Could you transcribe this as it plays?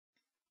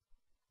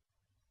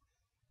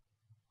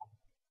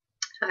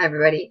Hi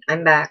everybody,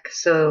 I'm back.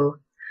 So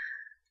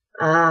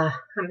I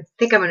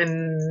think I'm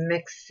gonna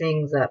mix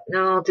things up.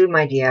 No, I'll do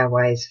my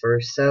DIYs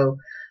first. So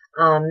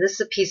this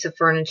is a piece of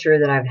furniture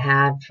that I've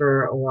had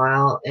for a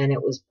while, and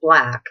it was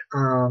black.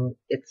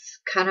 It's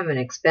kind of an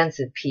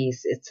expensive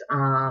piece. It's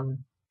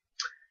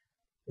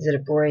is it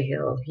a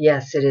Broyhill?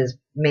 Yes, it is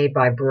made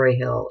by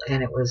Broyhill,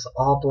 and it was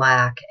all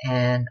black.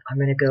 And I'm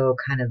gonna go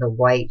kind of the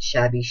white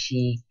Shabby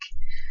Chic.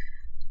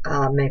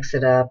 Mix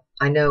it up.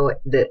 I know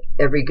that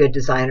every good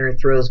designer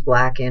throws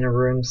black in a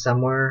room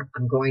somewhere.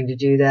 I'm going to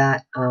do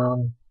that.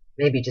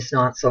 Maybe just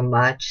not so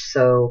much.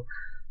 So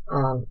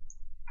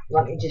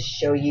let me just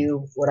show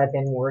you what I've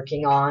been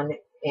working on,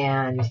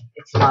 and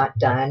it's not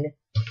done.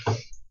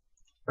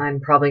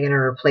 I'm probably going to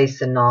replace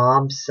the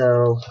knob,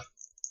 so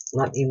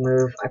let me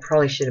move. I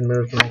probably should have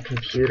moved my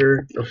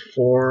computer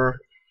before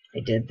I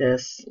did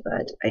this,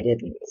 but I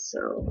didn't.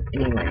 So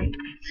anyway,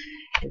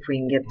 if we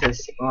can get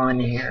this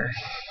on here.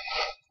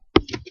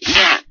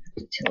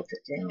 Tilt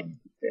it down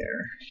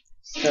there.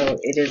 So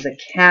it is a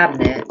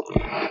cabinet.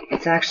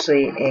 It's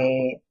actually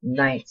a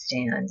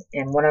nightstand.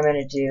 And what I'm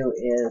going to do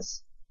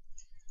is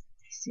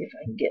see if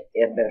I can get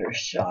a better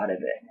shot of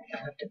it.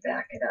 I'll have to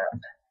back it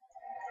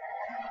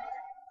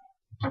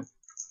up.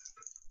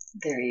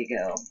 There you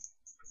go.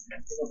 I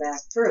have to go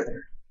back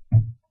further.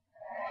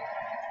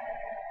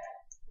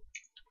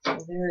 So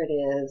there it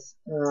is.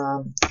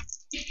 Let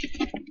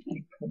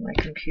me pull my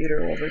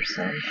computer over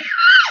some.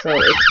 So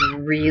it's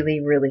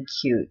really, really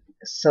cute.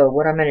 So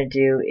what I'm going to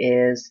do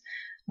is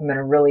I'm going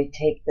to really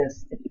take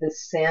this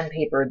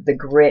sandpaper, the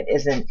grit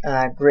isn't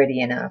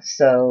gritty enough.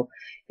 So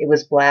it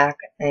was black,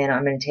 and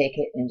I'm going to take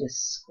it and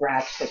just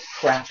scratch the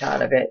crap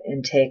out of it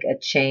and take a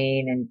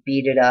chain and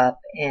beat it up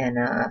and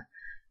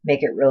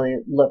make it really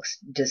look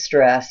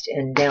distressed.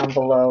 And down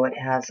below it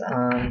has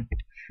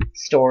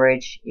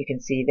storage. You can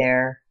see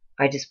there.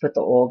 I just put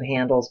the old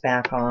handles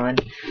back on.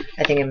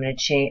 I think I'm going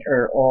to change,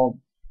 or old,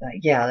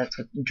 yeah, that's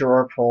what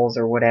drawer pulls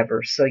or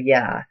whatever. So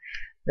yeah,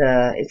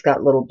 it's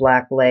got little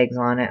black legs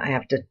on it. I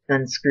have to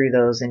unscrew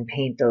those and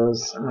paint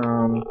those.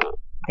 I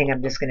think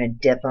I'm just going to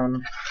dip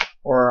them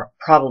or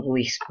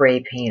probably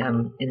spray paint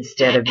them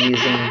instead of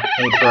using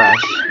a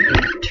brush.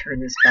 Let me turn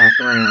this back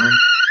around.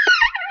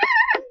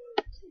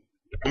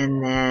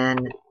 And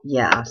then,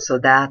 yeah, so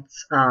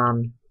that's,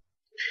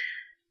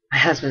 my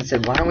husband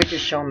said, why don't we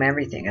just show them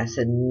everything? I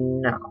said,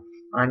 no,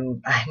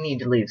 I need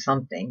to leave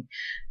something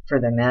for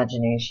the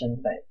imagination.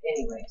 But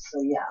anyway,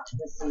 so yeah,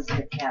 this is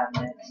the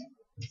cabinet.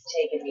 It's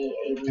taken me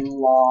a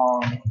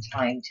long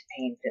time to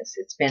paint this.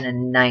 It's been a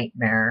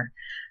nightmare,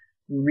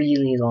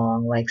 really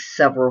long, like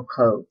several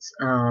coats.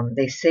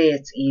 They say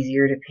it's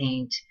easier to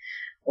paint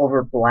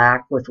over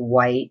black with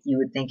white. You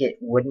would think it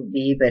wouldn't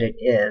be, but it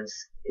is.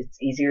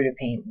 It's easier to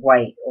paint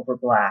white over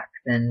black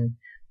than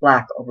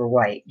black over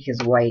white, because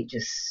white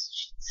just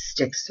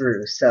sticks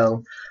through.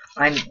 So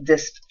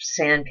this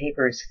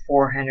sandpaper is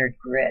 400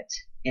 grit,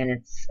 and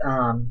it's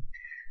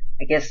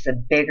I guess the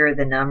bigger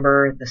the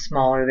number, the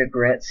smaller the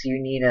grit, so you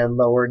need a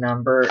lower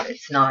number.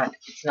 It's not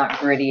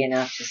gritty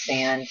enough to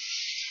sand.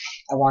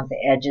 I want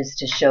the edges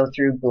to show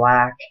through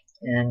black,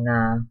 and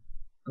I'm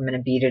going to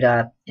beat it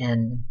up.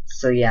 And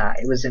so yeah,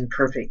 it was in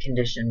perfect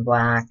condition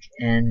black.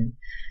 And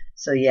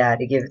so yeah,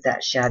 to give it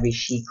that shabby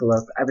chic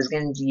look, I was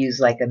going to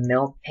use like a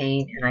milk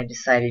paint, and I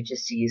decided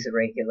just to use a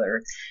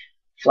regular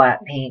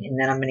flat paint, and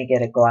then I'm going to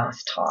get a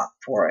glass top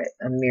for it,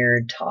 a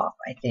mirrored top,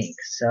 I think.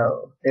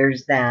 So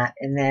there's that.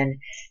 And then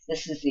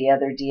this is the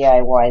other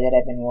DIY that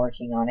I've been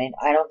working on, and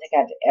I don't think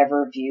I've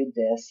ever viewed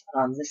this.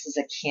 This is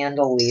a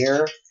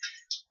candelier.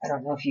 I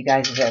don't know if you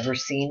guys have ever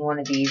seen one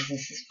of these.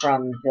 This is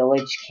from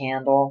Village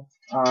Candle,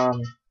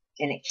 and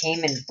it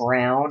came in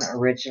brown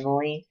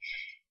originally,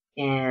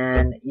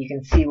 and you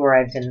can see where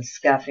I've been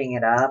scuffing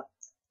it up.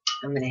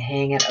 I'm going to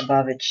hang it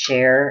above a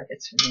chair.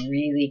 It's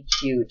really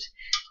cute.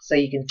 So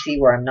you can see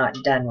where I'm not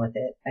done with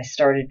it. I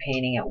started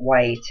painting it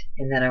white,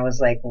 and then I was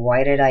like,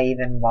 why did I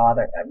even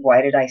bother?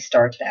 Why did I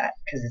start that?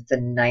 Because it's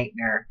a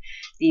nightmare.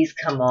 These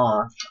come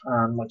off,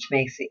 which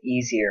makes it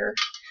easier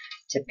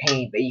to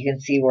paint, but you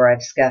can see where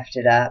I've scuffed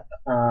it up,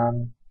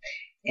 and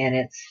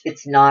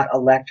it's not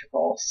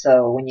electrical.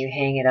 So when you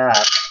hang it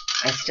up,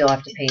 I still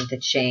have to paint the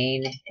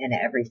chain and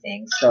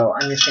everything. So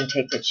I'm just going to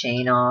take the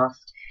chain off,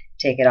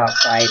 take it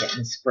outside,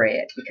 and spray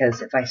it,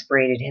 because if I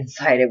sprayed it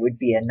inside, it would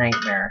be a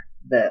nightmare.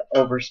 The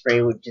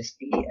overspray would just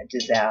be a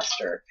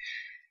disaster.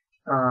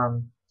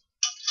 And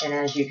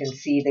as you can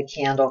see, the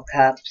candle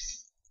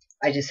cups,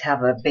 I just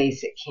have a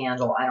basic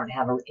candle. I don't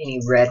have any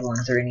red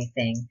ones or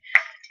anything,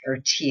 or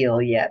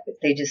teal yet, but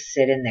they just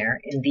sit in there,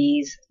 and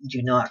these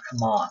do not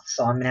come off.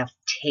 So I'm going to have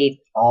to tape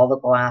all the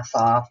glass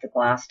off. The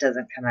glass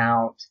doesn't come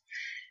out.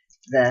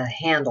 The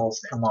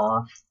handles come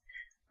off.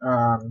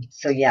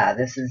 So yeah,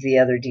 this is the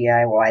other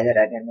DIY that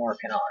I've been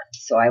working on.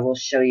 So I will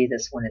show you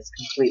this when it's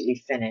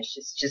completely finished.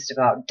 It's just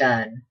about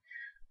done.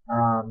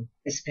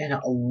 It's been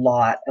a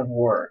lot of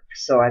work.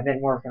 So I've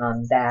been working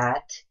on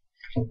that,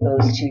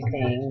 those two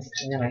things,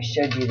 and then I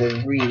showed you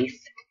the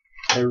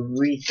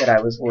wreath that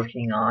I was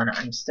working on.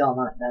 I'm still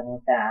not done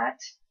with that.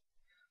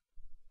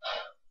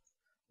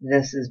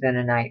 this has been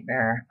a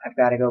nightmare. I've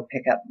got to go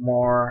pick up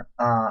more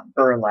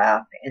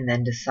burlap and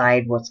then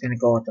decide what's going to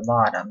go at the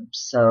bottom.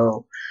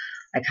 So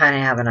I kind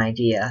of have an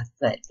idea.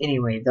 But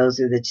anyway, those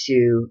are the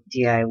two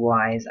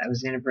DIYs. I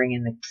was going to bring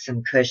in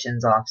some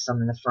cushions off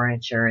some of the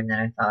furniture, and then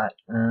I thought,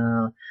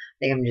 I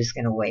think I'm just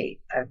going to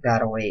wait. I've got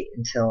to wait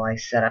until I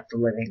set up the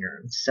living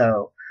room.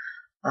 So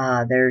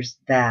there's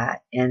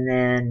that. And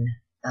then,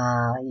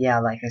 yeah,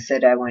 like I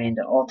said, I went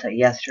into Ulta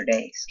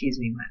yesterday. Excuse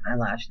me, my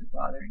eyelash is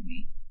bothering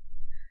me.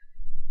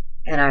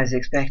 And I was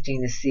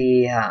expecting to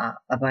see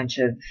a bunch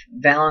of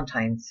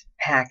Valentine's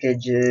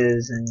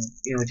packages and,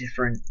 you know,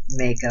 different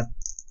makeup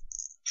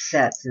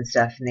sets and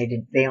stuff,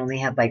 and they only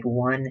had like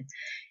one.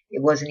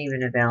 It wasn't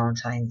even a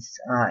Valentine's,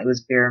 it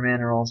was Bare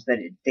Minerals, but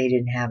they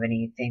didn't have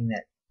anything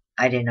that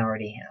I didn't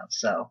already have.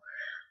 So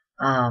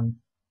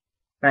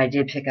but I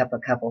did pick up a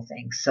couple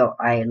things. So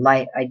I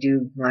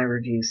do my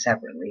reviews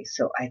separately,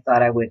 so I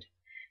thought I would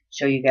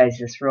show you guys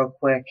this real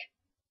quick.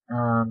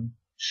 I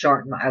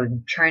was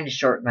trying to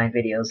shorten my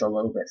videos a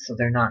little bit so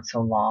they're not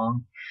so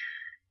long,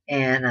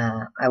 and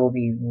I will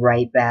be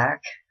right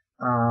back.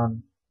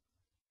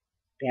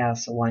 Yeah,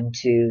 so 1,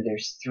 2,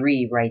 there's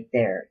 3 right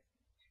there.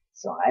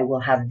 So I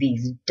will have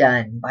these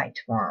done by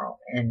tomorrow,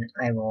 and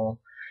I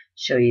will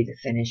show you the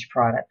finished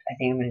product. I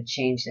think I'm going to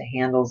change the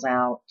handles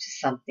out to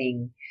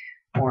something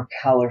more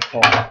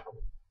colorful.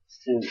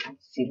 So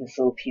see, this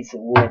little piece of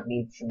wood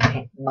needs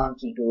some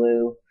monkey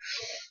glue.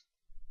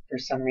 For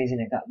some reason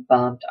it got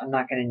bumped. I'm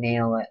not going to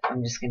nail it.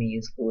 I'm just going to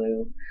use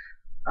glue.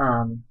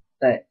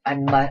 But I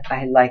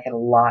like it a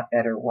lot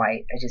better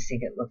white. I just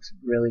think it looks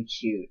really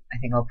cute. I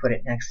think I'll put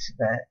it next to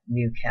the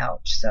new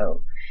couch.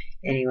 So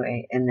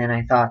anyway, and then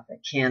I thought the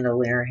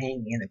chandelier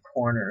hanging in a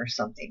corner or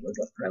something would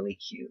look really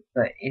cute.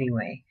 But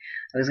anyway,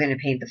 I was going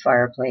to paint the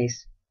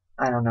fireplace.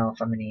 I don't know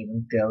if I'm going to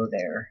even go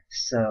there.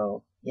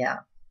 So yeah,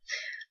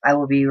 I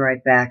will be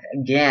right back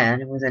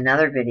again with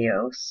another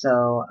video.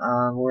 So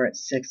we're at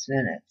 6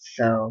 minutes.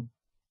 So,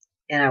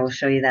 and I will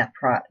show you that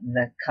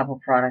the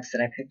couple products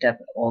that I picked up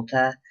at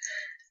Ulta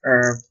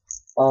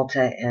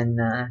and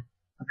a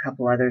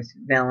couple other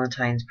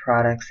Valentine's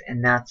products,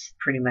 and that's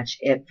pretty much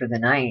it for the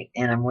night.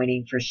 And I'm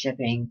waiting for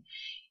shipping,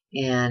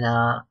 and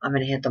I'm going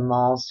to hit the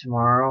malls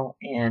tomorrow,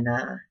 and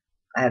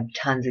I have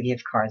tons of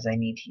gift cards I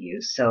need to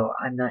use, so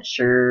I'm not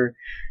sure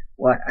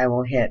what I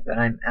will hit, but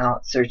I'm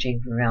out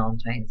searching for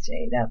Valentine's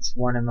Day. That's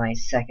one of my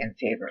second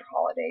favorite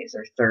holidays,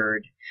 or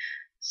third.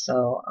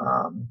 So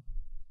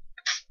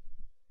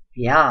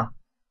yeah,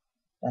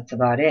 that's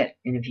about it.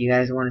 And if you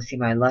guys want to see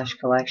my Lush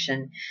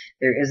collection,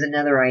 there is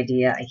another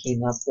idea I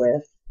came up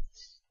with.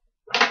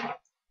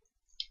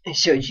 I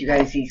showed you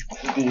guys these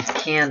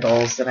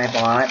candles that I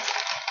bought.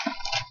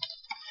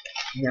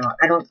 Now,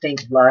 I don't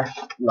think Lush.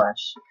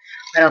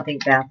 I don't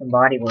think Bath and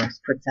Body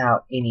Works puts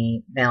out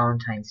any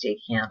Valentine's Day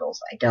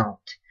candles. I don't.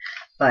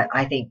 But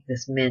I think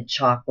this mint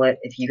chocolate,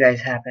 if you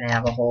guys happen to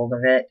have a hold of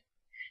it,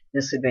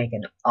 this would make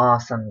an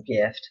awesome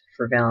gift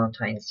for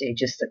Valentine's Day.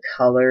 Just the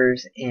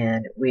colors,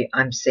 and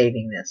I'm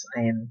saving this.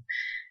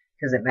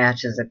 Because it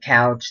matches the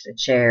couch, the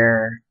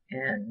chair,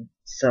 and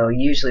so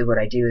usually what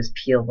I do is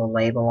peel the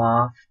label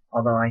off.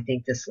 Although I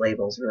think this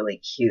label's really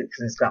cute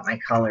because it's got my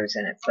colors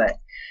in it. But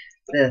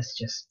this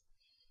just,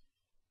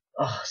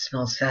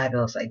 smells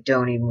fabulous. I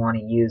don't even want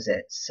to use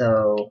it.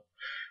 So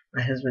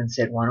my husband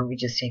said, why don't we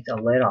just take the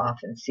lid off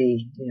and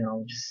see,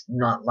 just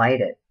not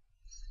light it.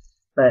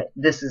 But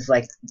this is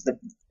like the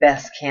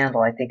best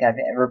candle I think I've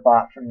ever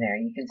bought from there.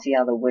 You can see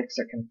how the wicks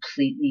are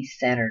completely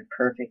centered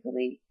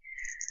perfectly.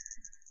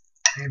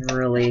 I'm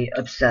really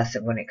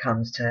obsessive when it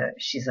comes to,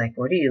 she's like,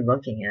 what are you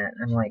looking at?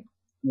 I'm like,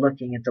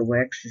 looking at the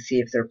wicks to see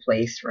if they're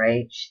placed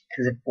right.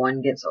 Because if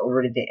one gets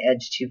over to the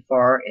edge too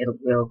far, it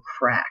will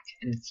crack.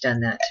 And it's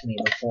done that to me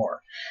before.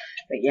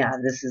 But yeah,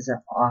 this is an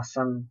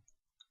awesome.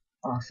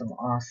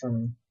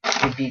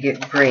 It'd be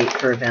great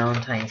for a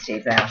Valentine's Day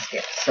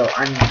basket. So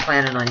I'm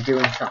planning on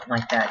doing something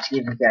like that to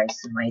give you guys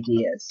some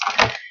ideas.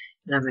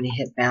 And I'm going to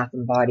hit Bath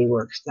and Body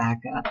Works back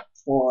up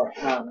for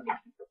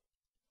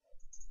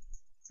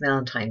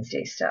Valentine's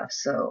Day stuff.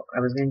 So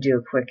I was going to do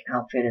a quick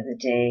outfit of the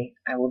day.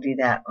 I will do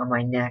that on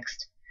my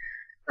next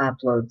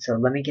upload. So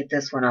let me get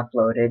this one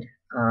uploaded.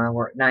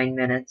 We're at 9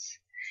 minutes.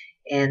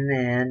 And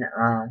then,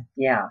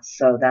 yeah,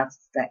 so that's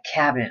that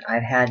cabinet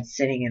I've had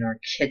sitting in our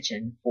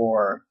kitchen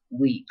for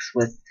weeks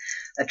with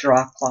a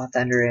drop cloth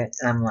under it.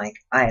 And I'm like,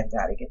 I have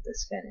got to get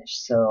this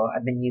finished. So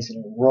I've been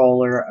using a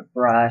roller, a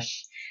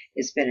brush.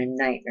 It's been a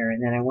nightmare.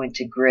 And then I went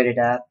to grit it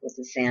up with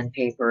the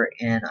sandpaper,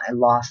 and I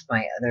lost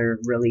my other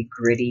really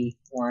gritty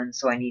one.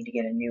 So I need to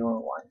get a newer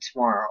one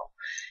tomorrow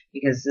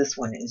because this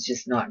one is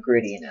just not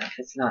gritty enough.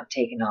 It's not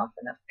taking off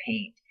enough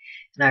paint.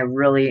 And I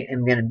really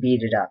am going to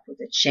beat it up with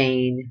a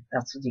chain.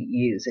 That's what you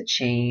use, a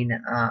chain,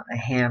 a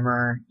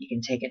hammer. You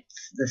can take it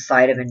the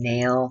side of a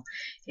nail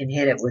and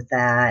hit it with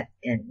that,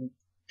 and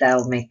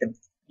that'll make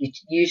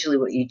usually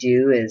what you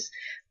do is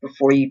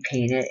before you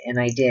paint it, and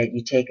I did,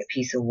 you take a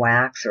piece of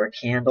wax or a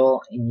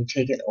candle and you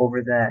take it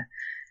over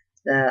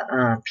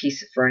the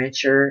piece of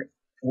furniture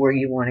where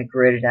you want to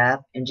grit it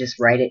up and just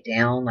write it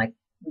down like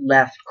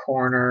left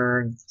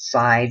corner,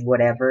 side,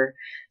 whatever,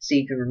 so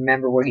you can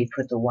remember where you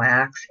put the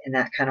wax, and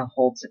that kind of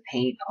holds the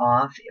paint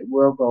off. It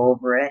will go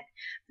over it,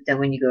 but then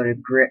when you go to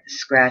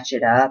scratch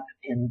it up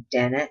and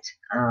dent it,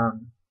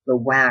 the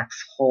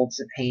wax holds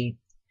the paint.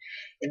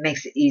 It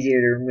makes it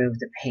easier to remove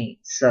the paint.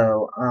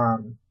 So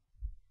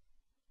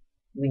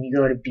when you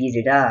go to beat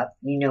it up,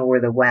 you know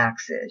where the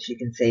wax is. You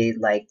can say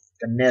like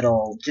the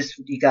middle, just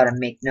you got to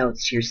make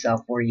notes to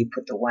yourself where you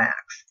put the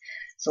wax.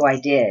 So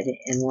I did,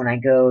 and when I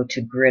go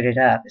to grit it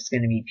up, it's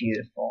going to be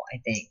beautiful, I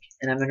think.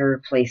 And I'm going to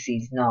replace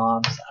these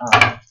knobs.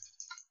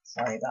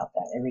 Sorry about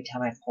that. Every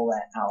time I pull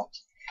that out.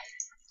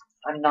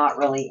 I'm not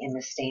really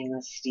into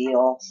stainless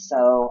steel,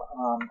 so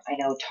I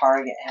know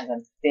Target has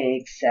a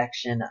big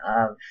section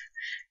of,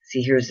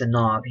 see, here's the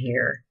knob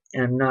here,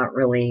 and I'm not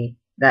really,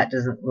 that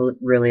doesn't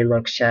really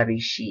look shabby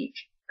chic.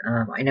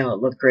 I know it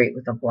looked great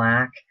with the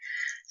black,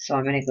 so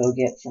I'm going to go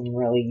get some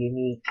really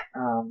unique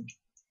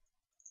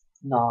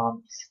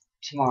knobs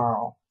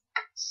tomorrow.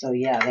 So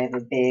yeah, they have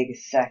a big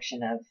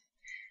section of,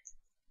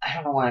 I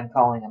don't know why I'm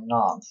calling them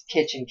knobs,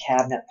 kitchen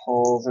cabinet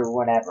pulls or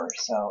whatever,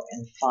 so,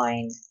 and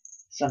find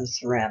some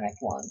ceramic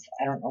ones.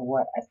 I don't know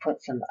what, I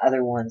put some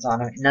other ones on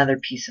another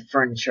piece of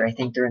furniture. I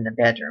think they're in the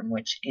bedroom,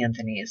 which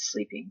Anthony is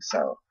sleeping,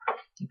 so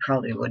he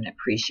probably wouldn't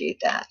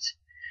appreciate that.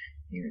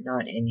 You're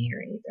not in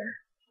here either.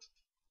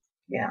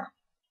 Yeah.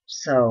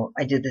 So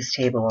I did this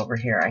table over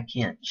here. I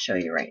can't show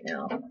you right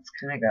now. It's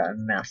kind of got a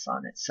mess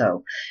on it.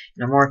 So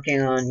I'm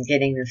working on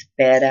getting this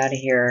bed out of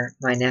here.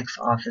 My next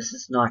office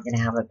is not going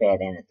to have a bed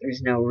in it.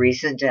 There's no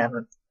reason to have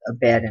a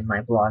bed in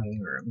my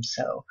blogging room.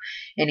 So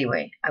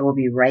anyway, I will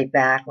be right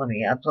back. Let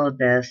me upload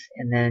this,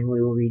 and then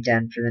we will be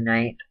done for the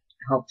night.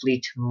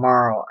 Hopefully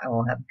tomorrow I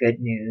will have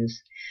good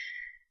news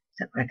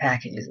that my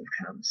packages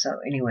have come. So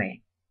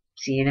anyway,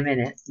 see you in a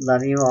minute.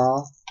 Love you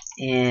all,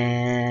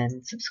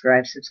 and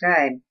subscribe.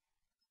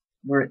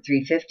 We're at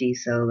 350,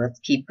 so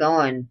let's keep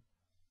going.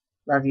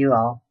 Love you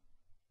all.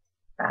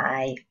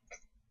 Bye.